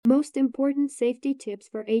most important safety tips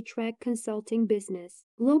for HVAC consulting business.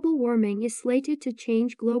 Global warming is slated to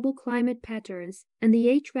change global climate patterns, and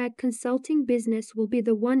the HVAC consulting business will be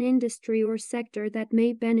the one industry or sector that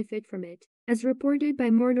may benefit from it. As reported by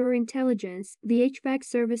Mordor Intelligence, the HVAC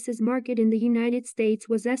services market in the United States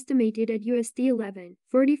was estimated at USD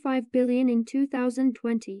 $11.45 billion in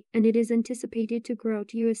 2020, and it is anticipated to grow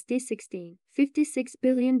to USD $16.56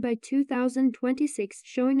 billion by 2026,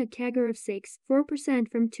 showing a CAGR of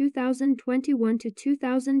 6.4% from 2021 to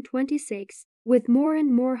 2026. With more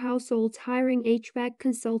and more households hiring HVAC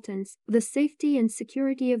consultants, the safety and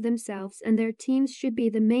security of themselves and their teams should be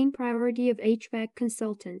the main priority of HVAC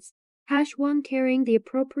consultants. #1 Carrying the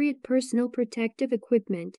appropriate personal protective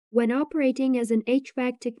equipment. When operating as an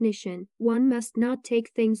HVAC technician, one must not take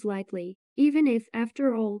things lightly. Even if,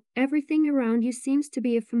 after all, everything around you seems to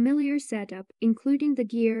be a familiar setup, including the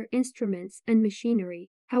gear, instruments, and machinery.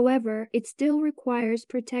 However, it still requires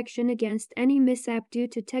protection against any mishap due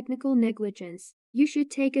to technical negligence. You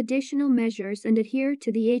should take additional measures and adhere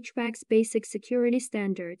to the HVAC's basic security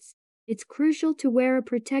standards. It's crucial to wear a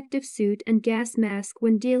protective suit and gas mask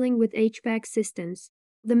when dealing with HVAC systems.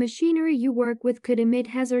 The machinery you work with could emit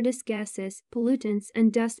hazardous gases, pollutants,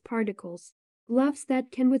 and dust particles. Gloves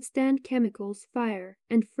that can withstand chemicals, fire,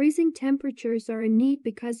 and freezing temperatures are in need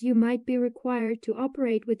because you might be required to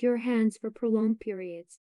operate with your hands for prolonged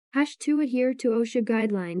periods. #2 Adhere to OSHA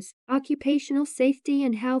guidelines. Occupational Safety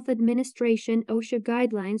and Health Administration (OSHA)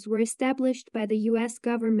 guidelines were established by the U.S.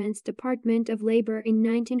 government's Department of Labor in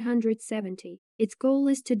 1970. Its goal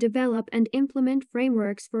is to develop and implement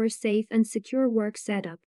frameworks for a safe and secure work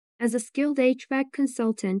setup. As a skilled HVAC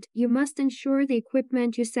consultant, you must ensure the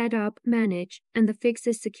equipment you set up, manage, and the fix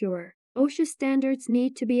is secure. OSHA standards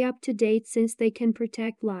need to be up to date since they can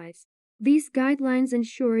protect lives. These guidelines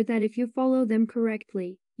ensure that if you follow them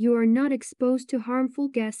correctly, you are not exposed to harmful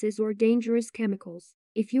gases or dangerous chemicals.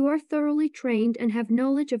 If you are thoroughly trained and have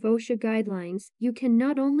knowledge of OSHA guidelines, you can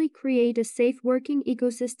not only create a safe working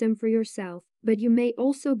ecosystem for yourself, but you may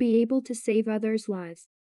also be able to save others' lives.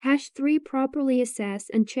 #3 Properly assess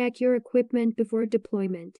and check your equipment before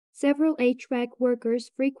deployment. Several HVAC workers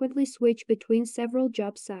frequently switch between several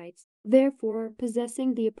job sites. Therefore,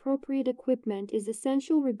 possessing the appropriate equipment is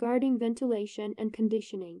essential regarding ventilation and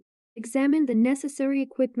conditioning. Examine the necessary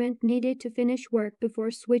equipment needed to finish work before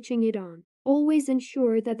switching it on. Always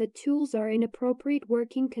ensure that the tools are in appropriate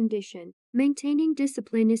working condition. Maintaining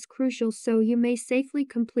discipline is crucial so you may safely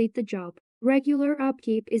complete the job. Regular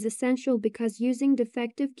upkeep is essential because using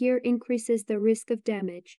defective gear increases the risk of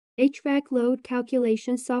damage. HVAC load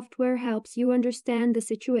calculation software helps you understand the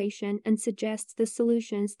situation and suggests the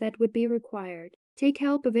solutions that would be required. Take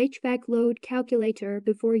help of HVAC load calculator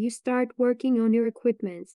before you start working on your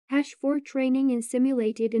equipment. #4 Training in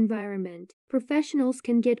simulated environment. Professionals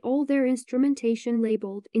can get all their instrumentation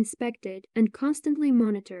labeled, inspected, and constantly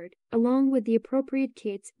monitored, along with the appropriate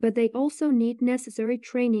kits, but they also need necessary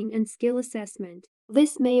training and skill assessment.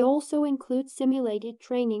 This may also include simulated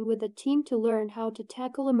training with a team to learn how to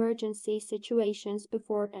tackle emergency situations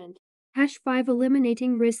beforehand. #5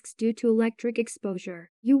 Eliminating risks due to electric exposure.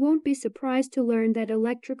 You won't be surprised to learn that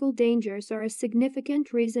electrical dangers are a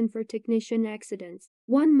significant reason for technician accidents.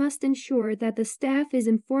 One must ensure that the staff is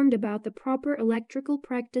informed about the proper electrical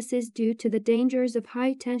practices due to the dangers of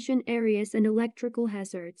high-tension areas and electrical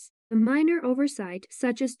hazards. A minor oversight,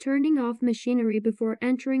 such as turning off machinery before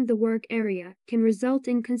entering the work area, can result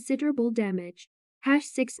in considerable damage.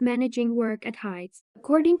 #6 Managing work at heights.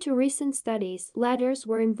 According to recent studies, ladders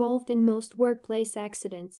were involved in most workplace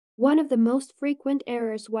accidents. One of the most frequent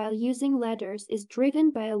errors while using ladders is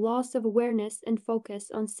driven by a loss of awareness and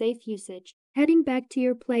focus on safe usage. Heading back to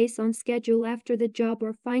your place on schedule after the job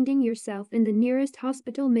or finding yourself in the nearest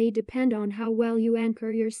hospital may depend on how well you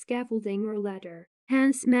anchor your scaffolding or ladder.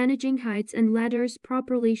 Hence, managing heights and ladders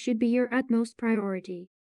properly should be your utmost priority.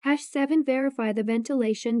 #7 Verify the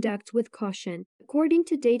ventilation ducts with caution. According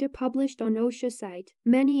to data published on OSHA site,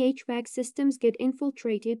 many HVAC systems get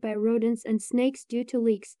infiltrated by rodents and snakes due to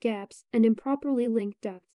leaks, gaps, and improperly linked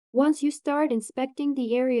ducts. Once you start inspecting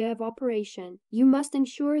the area of operation, you must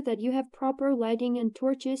ensure that you have proper lighting and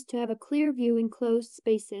torches to have a clear view in closed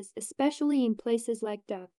spaces, especially in places like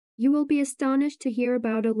ducts. You will be astonished to hear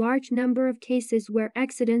about a large number of cases where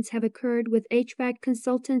accidents have occurred with HVAC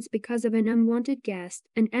consultants because of an unwanted guest,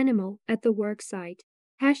 an animal, at the work site.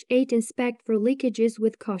 #8 Inspect for leakages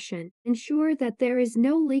with caution. Ensure that there is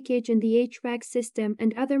no leakage in the HVAC system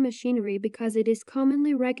and other machinery because it is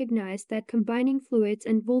commonly recognized that combining fluids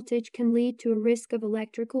and voltage can lead to a risk of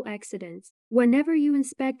electrical accidents. Whenever you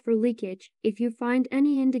inspect for leakage, if you find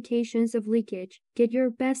any indications of leakage, get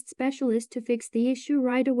your best specialist to fix the issue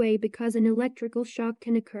right away because an electrical shock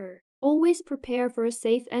can occur. Always prepare for a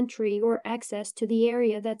safe entry or access to the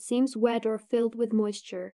area that seems wet or filled with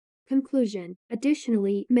moisture. Conclusion.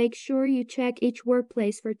 Additionally, make sure you check each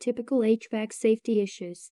workplace for typical HVAC safety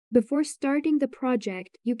issues. Before starting the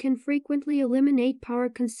project, you can frequently eliminate power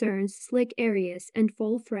concerns, slick areas, and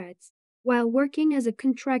fall threads. While working as a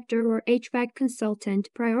contractor or HVAC consultant,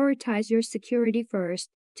 prioritize your security first.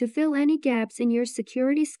 To fill any gaps in your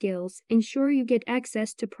security skills, ensure you get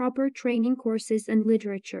access to proper training courses and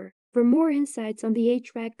literature. For more insights on the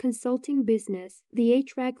HVAC consulting business, the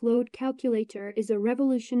HVAC Load Calculator is a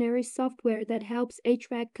revolutionary software that helps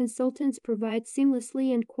HVAC consultants provide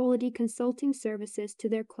seamlessly and quality consulting services to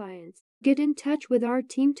their clients. Get in touch with our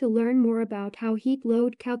team to learn more about how heat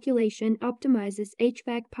load calculation optimizes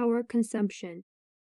HVAC power consumption.